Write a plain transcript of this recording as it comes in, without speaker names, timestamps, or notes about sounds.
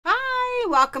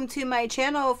welcome to my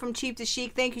channel From Cheap to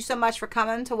Chic. Thank you so much for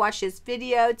coming to watch this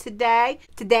video today.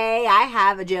 Today I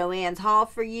have a JoAnn's haul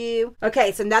for you.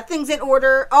 Okay, so nothing's in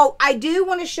order. Oh, I do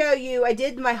want to show you, I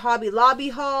did my Hobby Lobby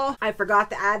haul. I forgot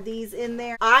to add these in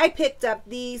there. I picked up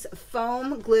these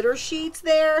foam glitter sheets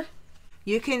there.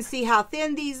 You can see how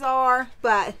thin these are,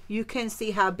 but you can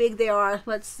see how big they are.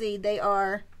 Let's see, they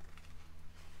are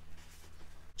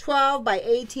 12 by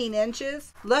 18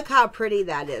 inches. Look how pretty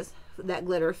that is, that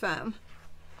glitter foam.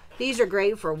 These are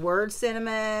great for word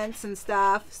sentiments and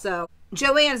stuff. So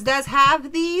JoAnn's does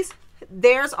have these.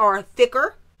 Theirs are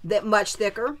thicker, much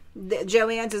thicker.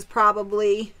 JoAnn's is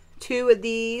probably 2 of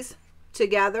these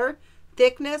together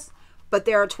thickness, but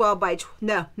they're 12 by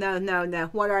no.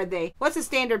 What are they? What's the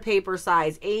standard paper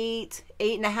size?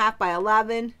 8.5 by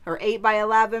 11 or 8 by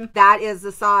 11. That is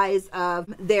the size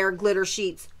of their glitter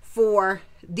sheets. For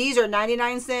these are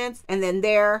 99 cents, and then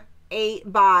their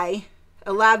 8 by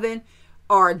 11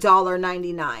 are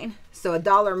 $1.99, so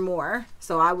 $1 more.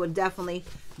 So I would definitely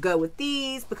go with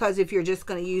these, because if you're just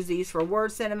going to use these for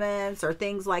word sentiments or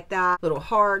things like that, little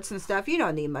hearts and stuff, you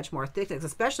don't need much more thickness,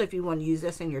 especially if you want to use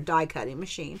this in your die cutting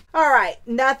machine. All right,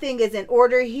 nothing is in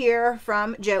order here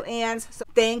from JoAnn's. So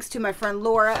thanks to my friend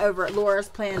Laura over at Laura's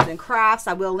Plans and Crafts.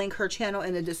 I will link her channel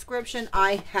in the description.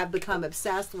 I have become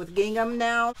obsessed with gingham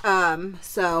now,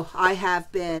 so I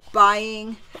have been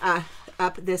buying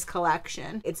up this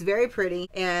collection. It's very pretty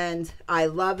and I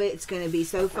love it. It's going to be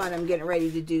so fun. I'm getting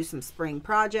ready to do some spring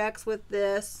projects with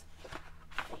this,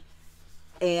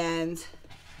 and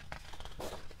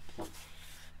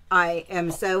I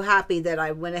am so happy that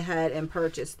I went ahead and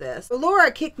purchased this. Laura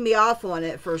kicked me off on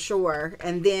it for sure,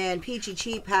 and then Peachy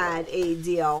Cheap had a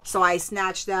deal, so I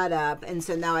snatched that up, and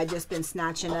so now I've just been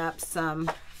snatching up some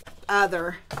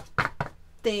other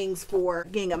things for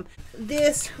gingham.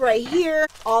 This right here,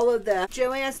 all of the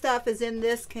JoAnn stuff is in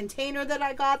this container that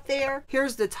I got there.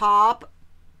 Here's the top,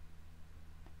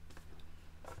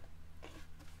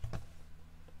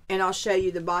 and I'll show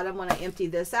you the bottom when I empty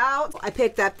this out. I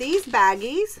picked up these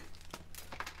baggies.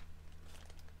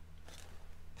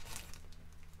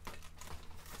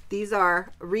 These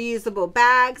are reusable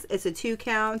bags. It's a 2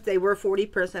 count. They were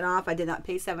 40% off. I did not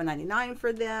pay $7.99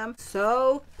 for them.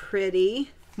 So pretty.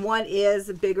 One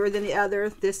is bigger than the other.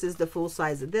 This is the full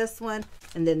size of this one,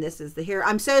 and then this is the here.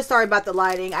 I'm so sorry about the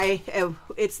lighting.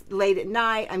 It's late at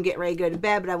night. I'm getting ready to go to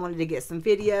bed, but I wanted to get some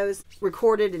videos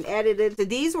recorded and edited. So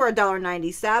these were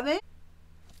 $1.97.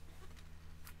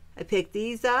 I picked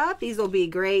these up. These will be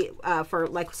great for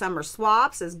like summer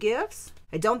swaps as gifts.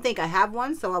 I don't think I have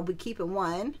one, so I'll be keeping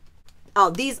one.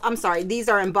 Oh, I'm sorry. These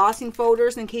are embossing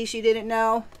folders, in case you didn't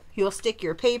know. You'll stick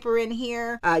your paper in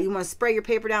here. You want to spray your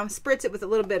paper down, spritz it with a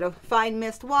little bit of fine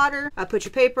mist water. Put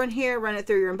your paper in here, run it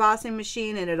through your embossing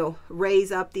machine, and it'll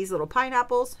raise up these little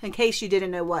pineapples, in case you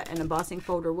didn't know what an embossing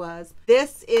folder was.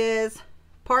 This is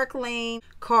Park Lane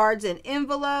cards and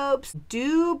envelopes.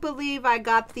 Do believe I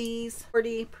got these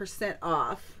 40%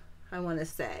 off, I want to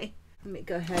say. Let me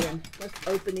go ahead and let's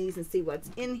open these and see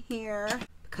what's in here,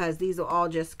 because these will all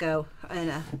just go in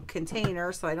a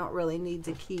container, so I don't really need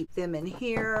to keep them in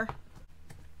here.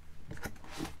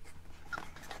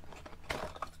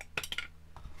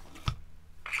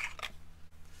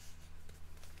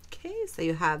 Okay, so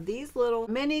you have these little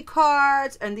mini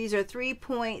cards, and these are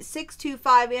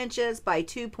 3.625 inches by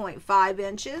 2.5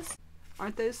 inches.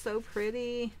 Aren't those so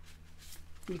pretty?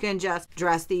 You can just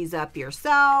dress these up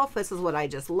yourself. This is what I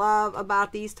just love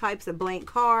about these types of blank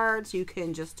cards. You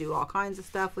can just do all kinds of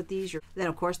stuff with these. Then,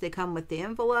 of course, they come with the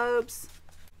envelopes.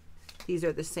 These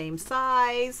are the same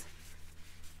size.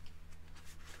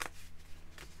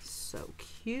 So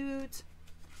cute.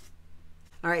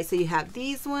 All right, so you have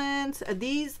these ones.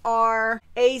 These are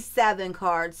A7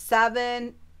 cards,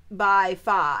 7 by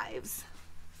 5s.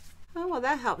 Oh, well,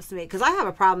 that helps me, because I have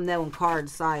a problem knowing card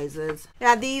sizes.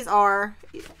 Yeah, these are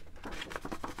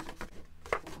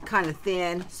kind of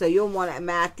thin, so you'll want to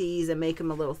mat these and make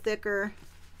them a little thicker.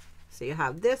 So you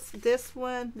have this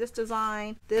one, this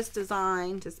design,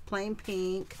 just plain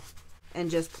pink,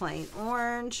 and just plain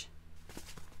orange.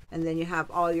 And then you have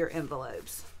all your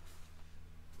envelopes.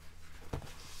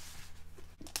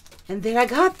 And then I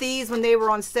got these when they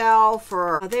were on sale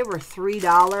for, they were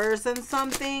 $3 and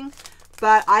something.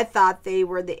 But I thought they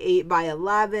were the 8 by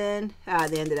 11.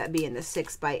 They ended up being the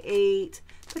 6 by 8.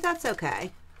 But that's okay.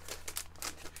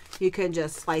 You can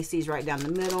just slice these right down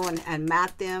the middle and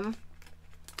mat them.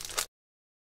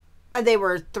 They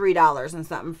were $3 and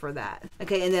something for that.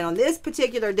 Okay, and then on this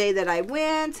particular day that I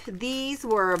went, these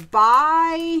were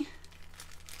buy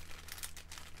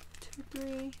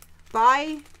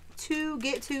 2,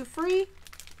 get 2 free.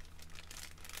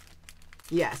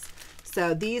 Yes.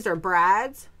 So these are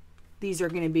brads. These are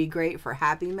going to be great for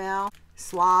Happy Mail,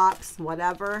 swaps,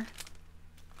 whatever.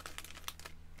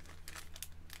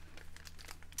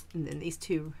 And then these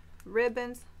two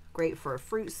ribbons, great for a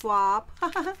fruit swap.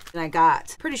 And I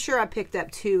got, pretty sure I picked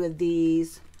up 2 of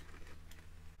these.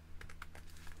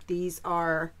 These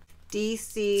are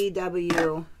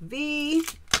DCWV,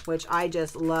 which I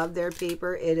just love their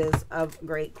paper. It is of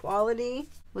great quality.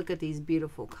 Look at these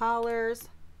beautiful colors.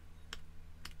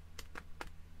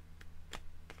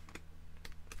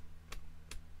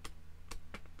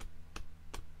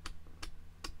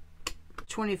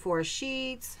 "24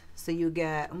 sheets, so you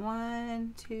get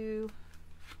 1, 2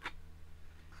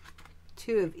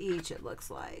 of each, it looks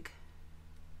like.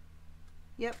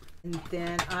 Yep. And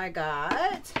then I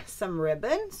got some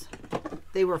ribbons.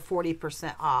 They were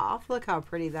 40% off. Look how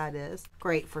pretty that is.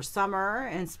 Great for summer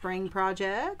and spring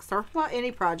projects, or well,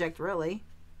 any project really.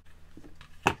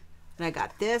 And I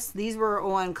got this. These were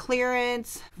on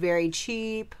clearance. Very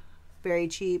cheap. Very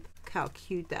cheap. Look how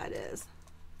cute that is.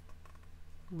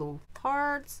 Little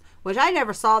hearts, which I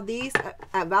never saw these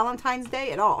at Valentine's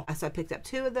Day at all. So I picked up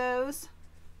 2 of those.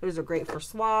 Those are great for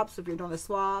swaps if you're doing a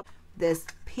swap. This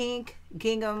pink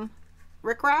gingham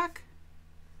rickrack.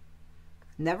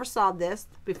 Never saw this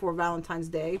before Valentine's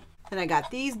Day. And I got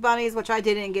these bunnies, which I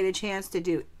didn't get a chance to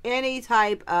do any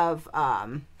type of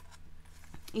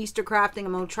Easter crafting.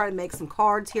 I'm going to try to make some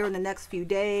cards here in the next few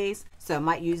days. So I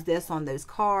might use this on those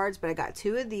cards. But I got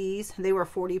 2 of these. They were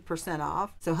 40%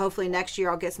 off. So hopefully next year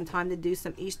I'll get some time to do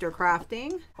some Easter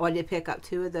crafting. Oh, I did pick up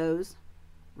 2 of those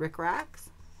rickracks.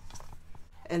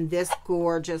 And this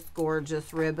gorgeous,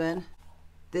 gorgeous ribbon.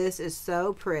 This is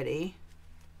so pretty.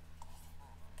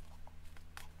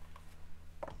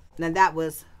 Now that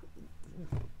was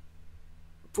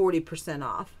 40%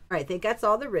 off. All right, I think that's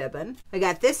all the ribbon. I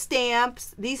got this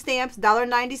stamps. These stamps,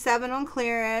 $1.97 on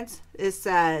clearance. It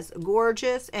says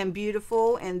gorgeous and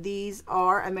beautiful, and these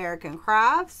are American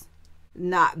Crafts.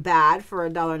 Not bad for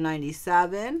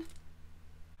 $1.97.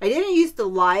 I didn't used to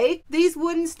like these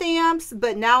wooden stamps,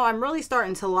 but now I'm really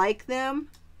starting to like them.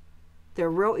 They're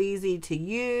real easy to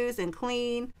use and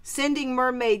clean. Sending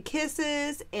mermaid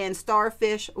kisses and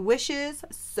starfish wishes.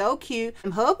 So cute.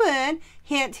 I'm hoping,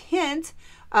 hint, hint,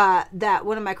 that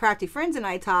one of my crafty friends and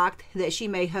I talked that she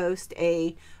may host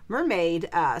a mermaid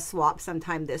swap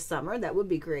sometime this summer. That would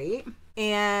be great.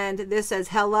 And this says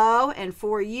hello and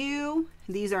for you.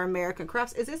 These are American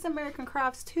Crafts. Is this American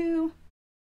Crafts too?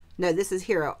 No, this is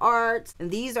Hero Arts.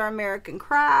 And these are American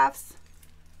Crafts.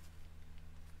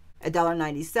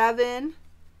 $1.97.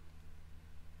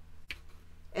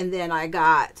 And then I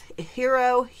got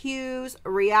Hero Hues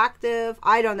Reactive.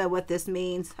 I don't know what this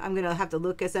means. I'm going to have to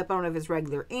look this up. I don't know if it's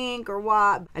regular ink or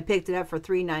what. I picked it up for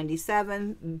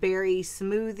 $3.97. Berry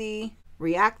Smoothie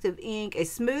Reactive Ink. A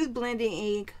smooth blending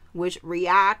ink which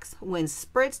reacts when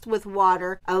spritzed with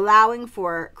water, allowing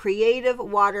for creative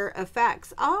water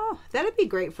effects. Oh, that'd be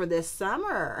great for this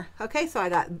summer. Okay, so I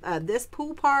got this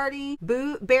pool party,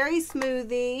 berry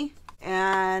smoothie,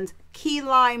 and key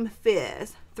lime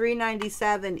fizz,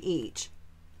 $3.97 each.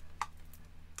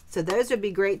 So those would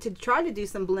be great to try to do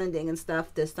some blending and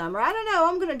stuff this summer. I don't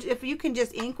know. If you can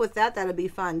just ink with that, that'd be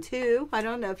fun too. I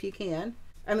don't know if you can.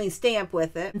 I mean, stamp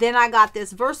with it. Then I got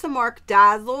this Versamark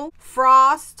Dazzle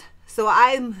Frost. So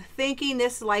I'm thinking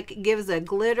this like gives a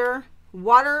glitter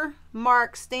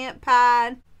watermark stamp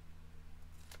pad,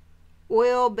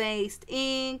 oil-based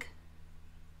ink.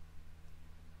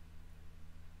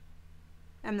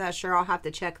 I'm not sure. I'll have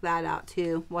to check that out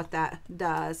too, what that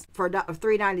does. For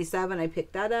 $3.97, I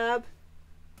picked that up.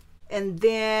 And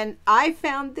then I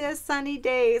found this Sunny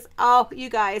Days. Oh, you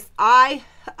guys,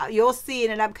 you'll see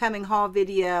in an upcoming haul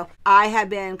video. I have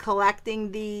been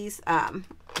collecting these,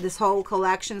 this whole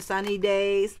collection, Sunny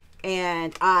Days,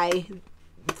 and I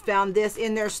found this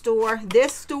in their store.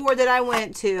 This store that I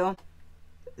went to,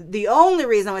 the only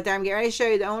reason I went there, I'm getting ready to show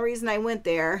you the only reason I went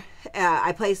there,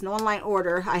 I placed an online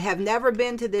order. I have never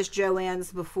been to this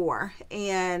JoAnn's before,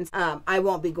 and I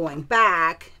won't be going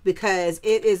back because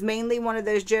it is mainly one of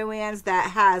those JoAnn's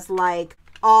that has like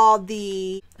all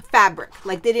the fabric.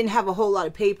 Like they didn't have a whole lot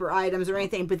of paper items or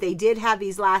anything, but they did have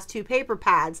these last 2 paper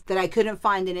pads that I couldn't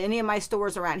find in any of my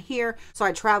stores around here. So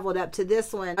I traveled up to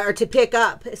this one or to pick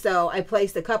up. So I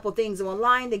placed a couple things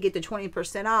online to get the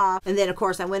 20% off. And then of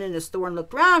course I went in the store and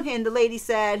looked around, and the lady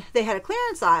said they had a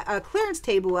clearance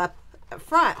table up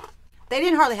front. They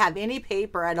didn't hardly have any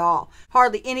paper at all.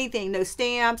 Hardly anything. No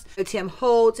stamps, no Tim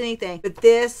Holtz, anything. But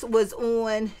this was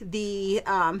on the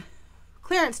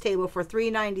clearance table for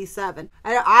 $3.97.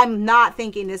 I'm not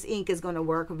thinking this ink is going to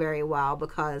work very well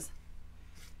because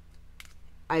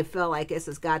I feel like this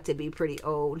has got to be pretty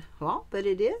old. Well, but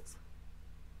it is.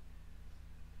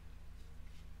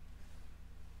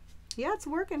 Yeah, it's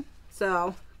working.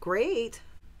 So great.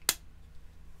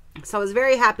 So I was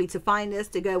very happy to find this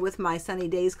to go with my Sunny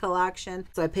Days collection.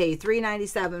 So I paid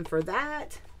 $3.97 for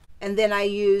that. And then I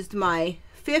used my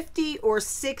 50 or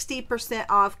 60%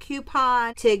 off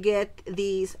coupon to get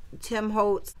these Tim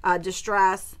Holtz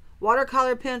Distress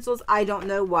watercolor pencils. I don't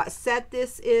know what set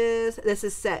this is. This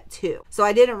is set 2. So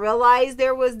I didn't realize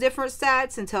there was different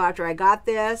sets until after I got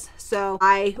this. So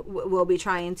I will be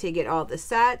trying to get all the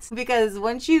sets, because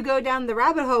once you go down the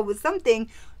rabbit hole with something,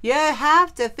 you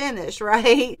have to finish,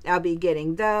 right? I'll be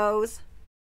getting those.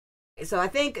 So I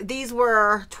think these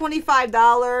were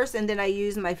 $25, and then I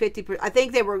used my 50%. I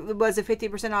think it was a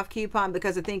 50% off coupon,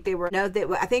 because I think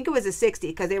I think it was a 60,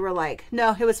 because they were like,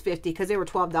 no, it was 50, because they were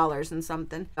 $12 and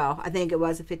something. So I think it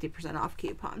was a 50% off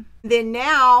coupon. Then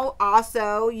now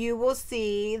also you will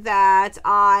see that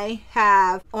I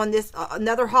have on this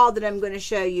another haul that I'm going to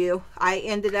show you. I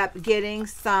ended up getting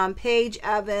some Paige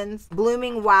Evans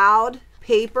Blooming Wild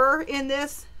paper in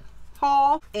this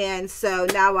haul, and so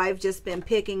now I've just been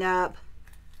picking up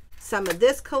some of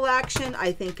this collection.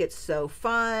 I think it's so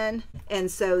fun. And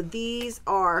so these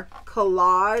are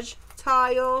collage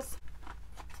tiles,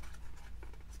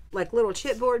 like little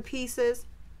chipboard pieces.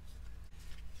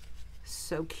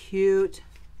 So cute.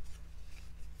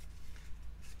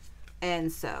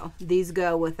 And so these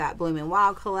go with that Blooming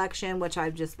Wild collection, which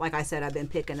I've just, like I said, I've been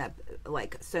picking up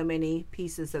like so many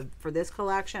pieces for this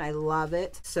collection. I love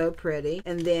it. So pretty.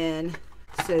 And then,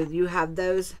 so you have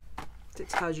those. It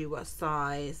tells you what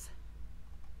size.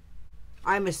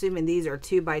 I'm assuming these are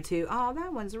 2x2. Oh,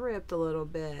 that one's ripped a little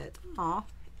bit. Oh,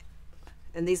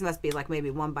 and these must be like maybe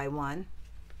 1x1.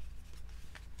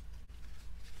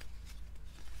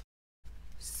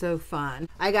 So fun.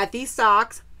 I got these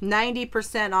socks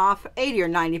 90% off, 80 or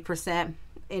 90%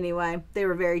 anyway. They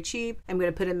were very cheap. I'm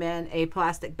going to put them in a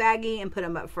plastic baggie and put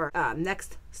them up for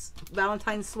next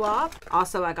Valentine's swap.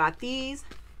 Also, I got these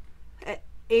at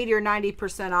 80 or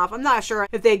 90% off. I'm not sure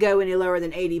if they go any lower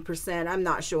than 80%. I'm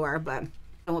not sure, but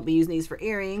I won't be using these for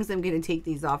earrings. I'm going to take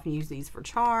these off and use these for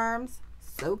charms.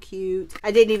 So cute. I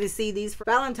didn't even see these for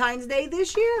Valentine's Day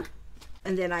this year.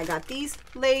 And then I got these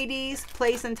ladies,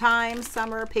 Place and Time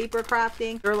Summer Paper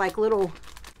Crafting. They're like little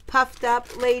puffed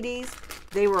up ladies.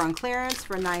 They were on clearance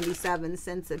for 97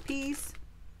 cents a piece.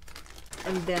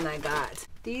 And then I got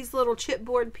these little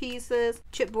chipboard pieces,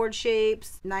 chipboard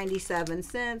shapes, 97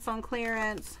 cents on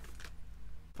clearance.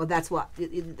 Well, that's what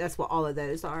all of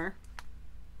those are.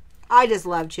 I just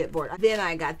love chipboard. Then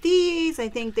I got these. I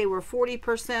think they were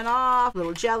 40% off.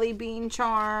 Little jelly bean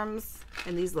charms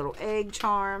and these little egg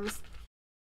charms.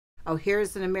 Oh,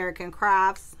 here's an American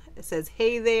Crafts. It says,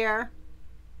 hey there.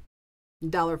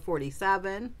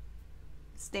 $1.47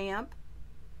 stamp.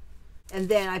 And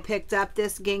then I picked up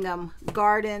this Gingham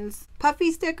Gardens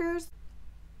puffy stickers.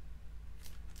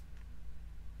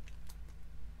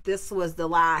 This was the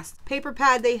last paper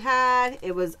pad they had.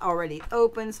 It was already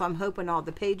open, so I'm hoping all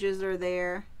the pages are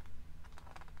there.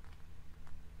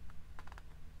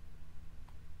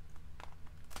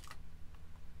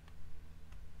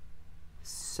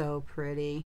 So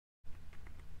pretty.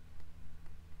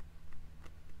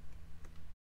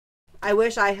 I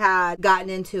wish I had gotten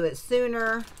into it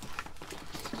sooner.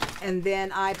 And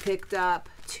then I picked up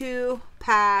 2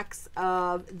 packs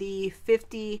of the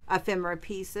 50 ephemera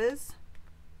pieces.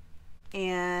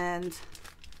 And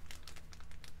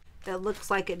it looks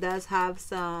like it does have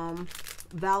some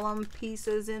vellum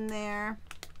pieces in there.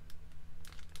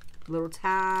 Little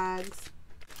tags.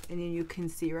 And then you can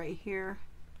see right here.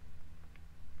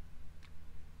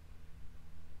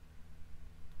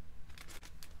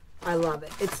 I love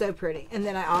it. It's so pretty. And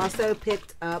then I also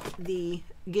picked up the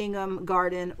Gingham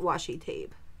Garden washi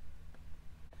tape.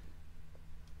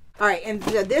 All right, and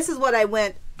so this is what I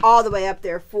went all the way up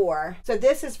there for. So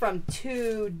this is from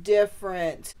 2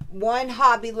 different, one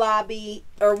Hobby Lobby,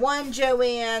 or one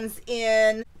JoAnn's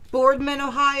in Boardman,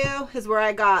 Ohio is where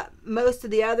I got most of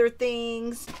the other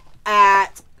things.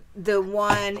 At the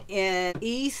one in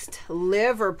East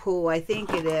Liverpool, I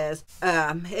think it is.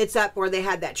 It's up where they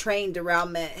had that train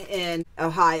derailment in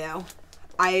Ohio.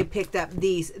 I picked up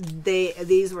these.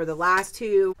 These were the last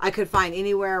 2 I could find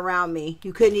anywhere around me.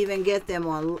 You couldn't even get them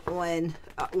on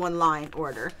online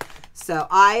order. So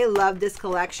I love this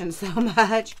collection so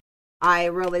much. I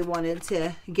really wanted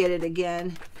to get it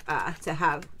again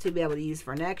to be able to use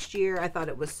for next year. I thought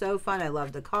it was so fun. I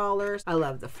love the collars. I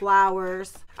love the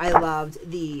flowers. I loved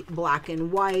the black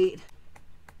and white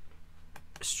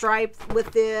stripe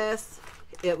with this.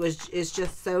 it's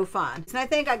just so fun. And I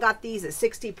think I got these at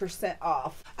 60%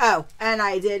 off. Oh, and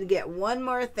I did get one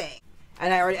more thing.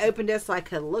 And I already opened this so I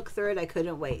could look through it. I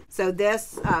couldn't wait. So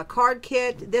this card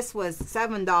kit, this was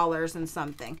 $7 and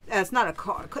something. It's not a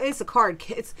card, it's a card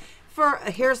kit. It's for,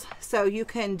 so you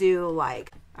can do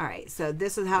like, all right, so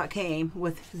this is how it came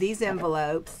with these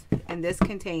envelopes in this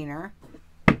container.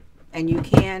 And you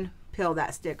can peel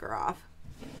that sticker off.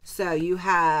 So you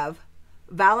have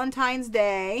Valentine's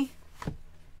Day.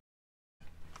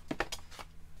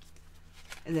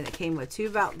 And then it came with two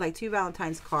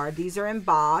Valentine's cards. These are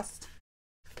embossed.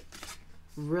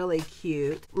 Really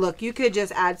cute. Look, you could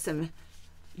just add some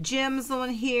gems on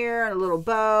here, a little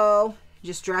bow,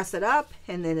 just dress it up,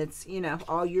 and then it's, you know,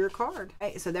 all your card.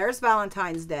 Okay, so there's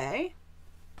Valentine's Day.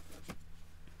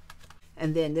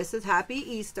 And then this is Happy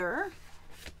Easter.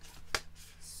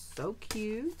 So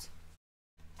cute.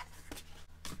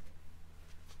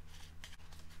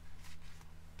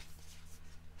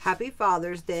 Happy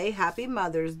Father's Day, Happy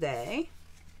Mother's Day.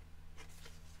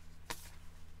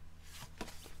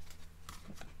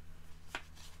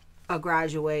 A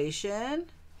graduation.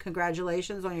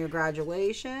 Congratulations on your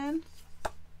graduation.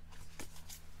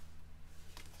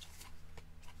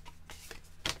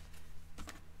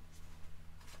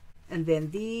 And then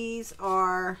these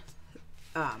are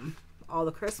all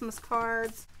the Christmas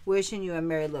cards. Wishing you a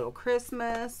Merry Little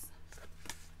Christmas.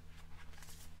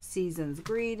 Season's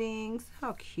greetings.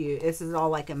 How cute. This is all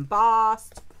like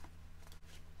embossed.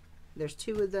 There's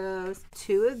two of those.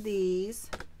 Two of these.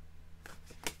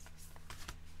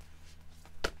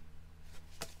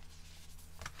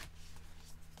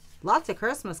 Lots of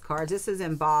Christmas cards. This is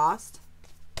embossed.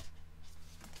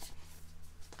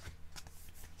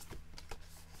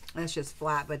 It's just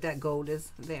flat, but that gold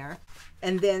is there.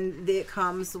 And then it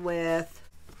comes with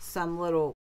some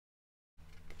little,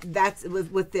 that's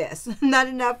with this. Not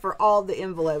enough for all the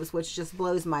envelopes, which just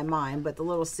blows my mind, but the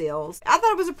little seals. I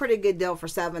thought it was a pretty good deal for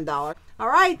 $7. All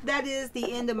right, that is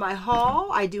the end of my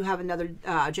haul. I do have another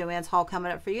JoAnn's haul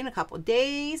coming up for you in a couple of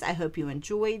days. I hope you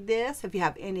enjoyed this. If you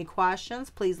have any questions,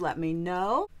 please let me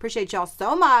know. Appreciate y'all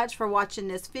so much for watching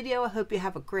this video. I hope you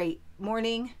have a great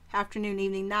morning, afternoon,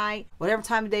 evening, night, whatever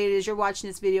time of day it is you're watching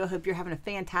this video. I hope you're having a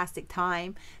fantastic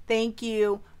time. Thank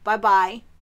you. Bye-bye.